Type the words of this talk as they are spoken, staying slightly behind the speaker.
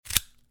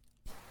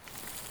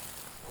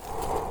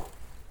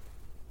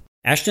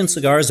Ashton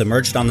cigars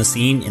emerged on the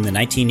scene in the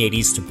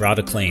 1980s to broad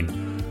acclaim,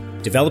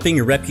 developing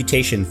a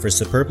reputation for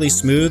superbly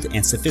smooth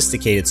and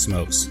sophisticated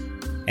smokes.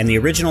 And the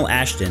original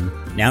Ashton,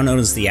 now known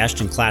as the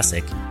Ashton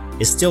Classic,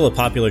 is still a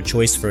popular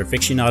choice for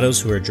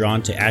aficionados who are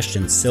drawn to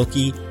Ashton's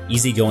silky,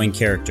 easygoing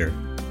character.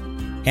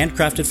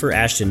 Handcrafted for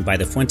Ashton by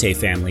the Fuente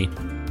family,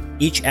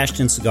 each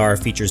Ashton cigar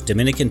features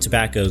Dominican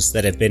tobaccos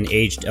that have been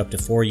aged up to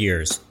 4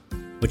 years,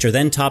 which are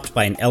then topped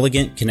by an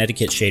elegant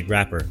Connecticut shade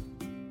wrapper.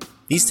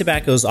 These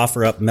tobaccos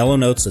offer up mellow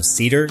notes of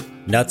cedar,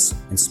 nuts,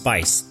 and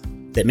spice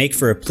that make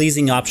for a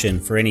pleasing option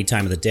for any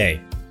time of the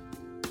day.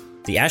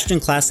 The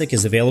Ashton Classic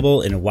is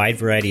available in a wide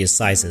variety of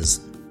sizes,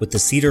 with the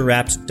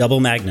cedar-wrapped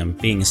double magnum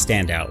being a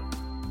standout.